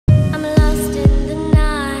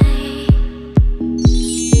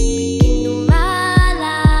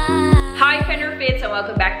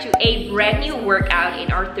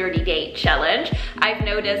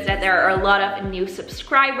noticed that there are a lot of new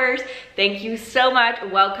subscribers. Thank you so much.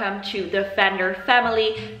 Welcome to the Vander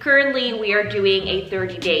family. Currently, we are doing a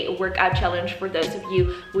 30-day workout challenge for those of you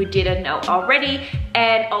who didn't know already.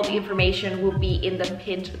 And all the information will be in the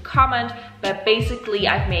pinned comment. But basically,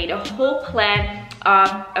 I've made a whole plan of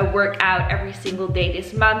a workout every single day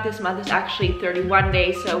this month. This month is actually 31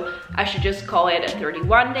 days, so I should just call it a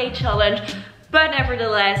 31-day challenge. But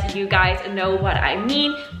nevertheless, you guys know what I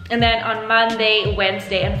mean. And then on Monday,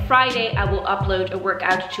 Wednesday, and Friday, I will upload a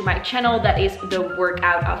workout to my channel that is the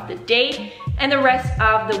workout of the day. And the rest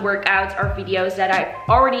of the workouts are videos that I've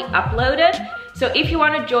already uploaded. So if you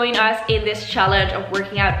want to join us in this challenge of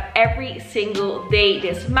working out every single day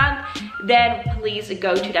this month, then please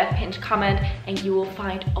go to that pinned comment and you will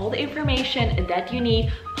find all the information that you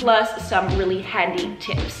need, plus some really handy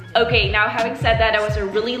tips. Okay, now having said that, that was a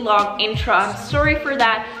really long intro. I'm sorry for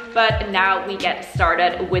that, but now we get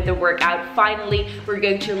started with the workout. Finally, we're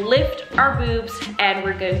going to lift our boobs and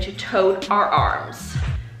we're going to tote our arms.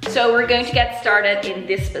 So we're going to get started in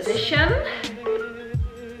this position.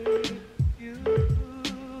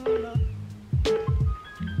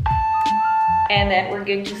 And then we're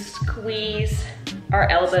going to squeeze our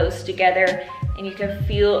elbows together, and you can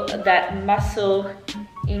feel that muscle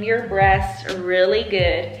in your breast really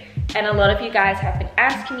good. And a lot of you guys have been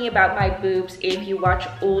asking me about my boobs. If you watch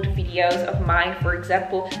old videos of mine, for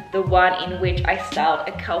example, the one in which I styled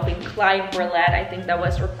a Calvin Klein bralette, I think that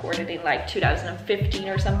was recorded in like 2015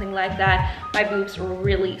 or something like that. My boobs were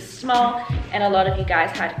really small, and a lot of you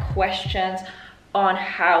guys had questions on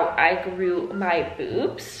how I grew my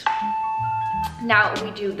boobs. Now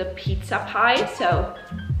we do the pizza pie, so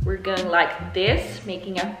we're going like this,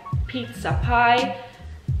 making a pizza pie.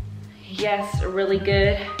 Yes, really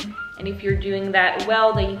good. And if you're doing that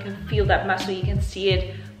well, then you can feel that muscle, you can see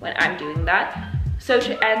it when I'm doing that. So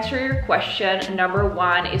to answer your question, number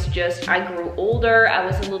one is just I grew older. I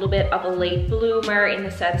was a little bit of a late bloomer in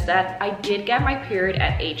the sense that I did get my period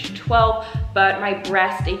at age 12, but my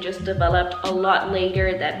breasts, they just developed a lot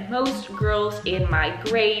later than most girls in my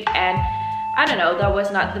grade. And I don't know, that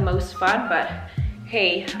was not the most fun, but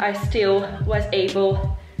hey, I still was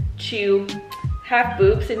able to have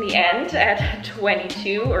boobs in the end at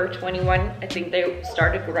 22 or 21. I think they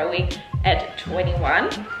started growing at 21.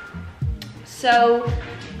 So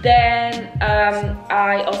then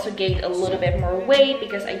I also gained a little bit more weight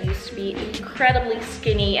because I used to be incredibly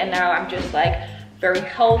skinny, and now I'm just like very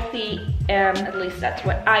healthy, at least that's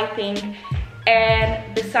what I think.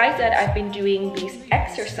 And besides that, I've been doing these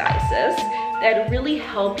exercises that really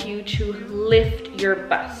help you to lift your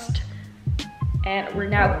bust. And we're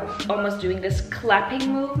now almost doing this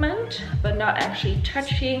clapping movement, but not actually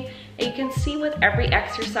touching. And you can see with every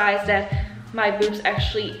exercise that my boobs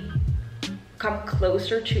actually come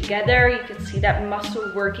closer together. You can see that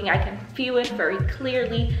muscle working. I can feel it very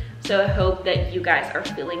clearly. So I hope that you guys are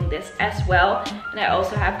feeling this as well. And I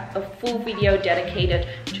also have a full video dedicated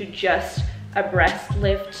to just a breast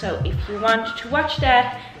lift, so if you want to watch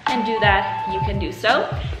that and do that, you can do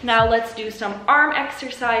so. Now let's do some arm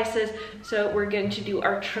exercises. So we're going to do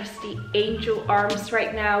our trusty angel arms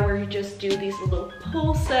right now, where you just do these little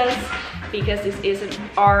pulses, because this is an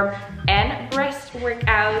arm and breast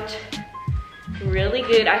workout. Really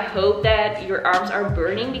good. I hope that your arms are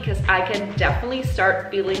burning, because I can definitely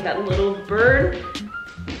start feeling that little burn.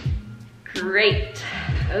 Great.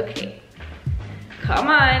 Okay. Come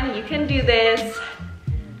on, you can do this.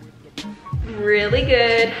 Really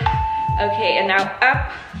good. Okay, and now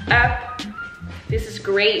up, up. This is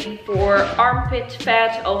great for armpit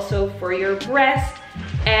fat, also for your breast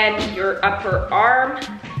and your upper arm.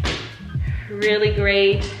 Really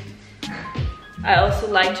great. I also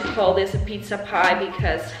like to call this a pizza pie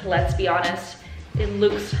because, let's be honest, it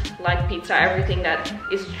looks like pizza. Everything that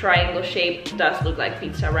is triangle shaped does look like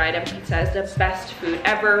pizza, right? And pizza is the best food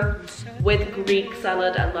ever, with Greek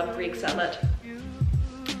salad. I love Greek salad.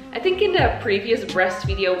 I think in the previous breast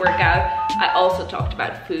video workout, I also talked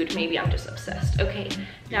about food. Maybe I'm just obsessed. Okay,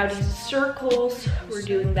 now these circles, we're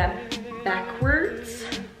doing them backwards.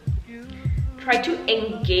 Try to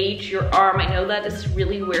engage your arm. I know that is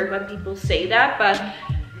really weird when people say that, but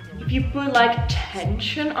if you put like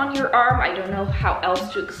tension on your arm, I don't know how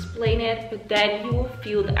else to explain it, but then you will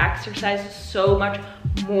feel the exercise so much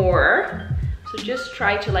more. So just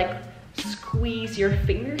try to like squeeze your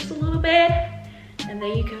fingers a little bit, and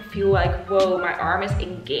then you can feel like, whoa, my arm is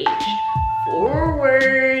engaged.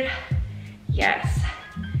 Forward. Yes.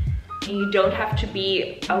 And you don't have to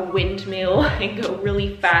be a windmill and go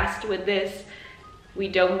really fast with this. We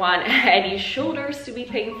don't want any shoulders to be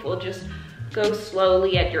painful, just Go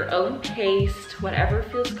slowly at your own pace, whatever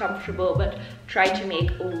feels comfortable, but try to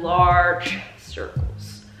make large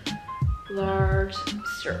circles. Large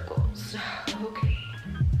circles. Okay.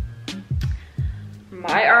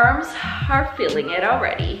 My arms are feeling it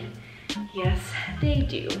already. Yes, they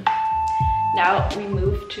do. Now we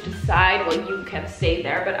move to the side. Well, you can stay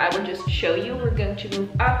there, but I will just show you. We're going to move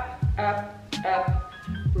up, up, up.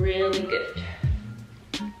 Really good.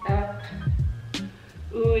 Up.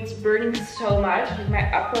 Ooh, it's burning so much. Like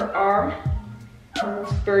my upper arm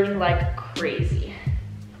almost burning like crazy.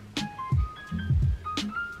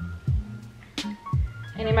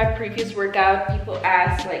 And in my previous workout, people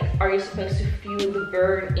asked, like, are you supposed to feel the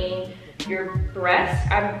burn in your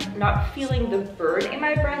breast? I'm not feeling the burn in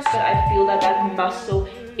my breast, but I feel that that muscle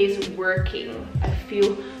is working. I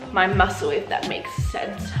feel my muscle, if that makes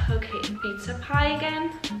sense. Okay, feet up high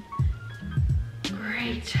again.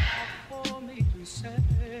 Great.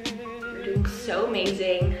 You're doing so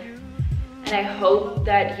amazing. And I hope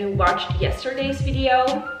that you watched yesterday's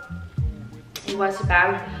video. It was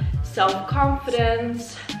about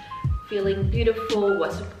self-confidence, feeling beautiful,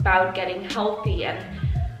 was about getting healthy, and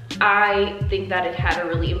I think that it had a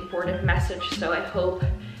really important message, so I hope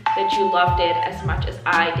that you loved it as much as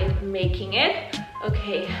I did making it.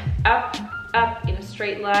 Okay, up, up in a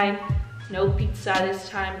straight line. No pizza this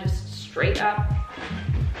time, just straight up.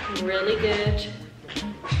 Really good.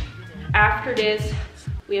 After this,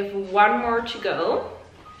 we have one more to go.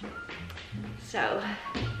 So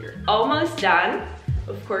you're almost done.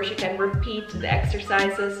 Of course, you can repeat the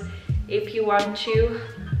exercises if you want to.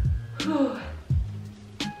 Whew.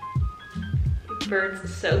 It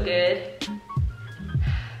burns so good.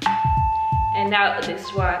 And now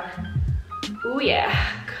this one. Oh yeah,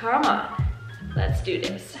 come on. Let's do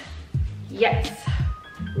this. Yes,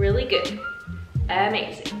 really good.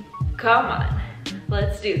 Amazing. Come on,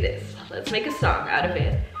 let's do this. Let's make a song out of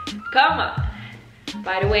it. Come on.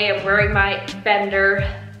 By the way, I'm wearing my Vander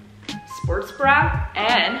sports bra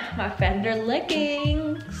and my Vander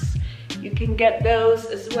leggings. You can get those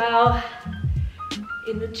as well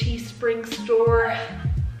in the Teespring store.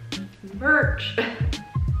 Merch.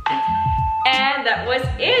 And that was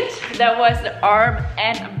it. That was the arm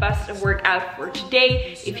and bust workout for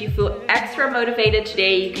today. If you feel extra motivated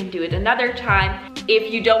today, you can do it another time.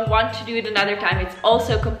 If you don't want to do it another time, it's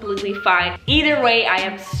also completely fine. Either way, I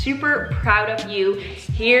am super proud of you.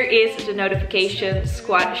 Here is the notification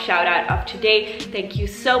squad shout out of today. Thank you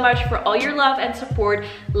so much for all your love and support.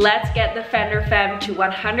 Let's get the Vander fam to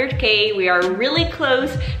 100K. We are really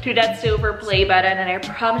close to that silver play button, and I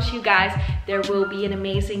promise you guys there will be an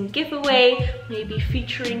amazing giveaway, maybe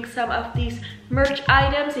featuring some of these merch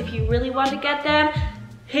items. If you really want to get them,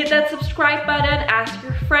 hit that subscribe button, ask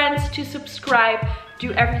your friends to subscribe,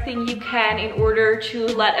 do everything you can in order to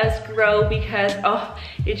let us grow, because oh,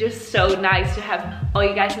 it's just so nice to have all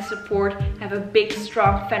you guys' support, have a big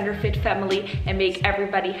strong Vander Fit family, and make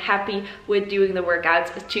everybody happy with doing the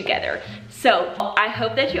workouts together. So I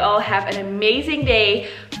hope that you all have an amazing day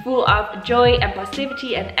full of joy and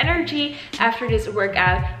positivity and energy after this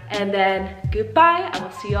workout, and then goodbye. I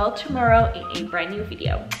will see you all tomorrow in a brand new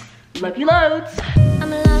video. Love you loads. I'm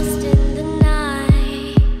lost in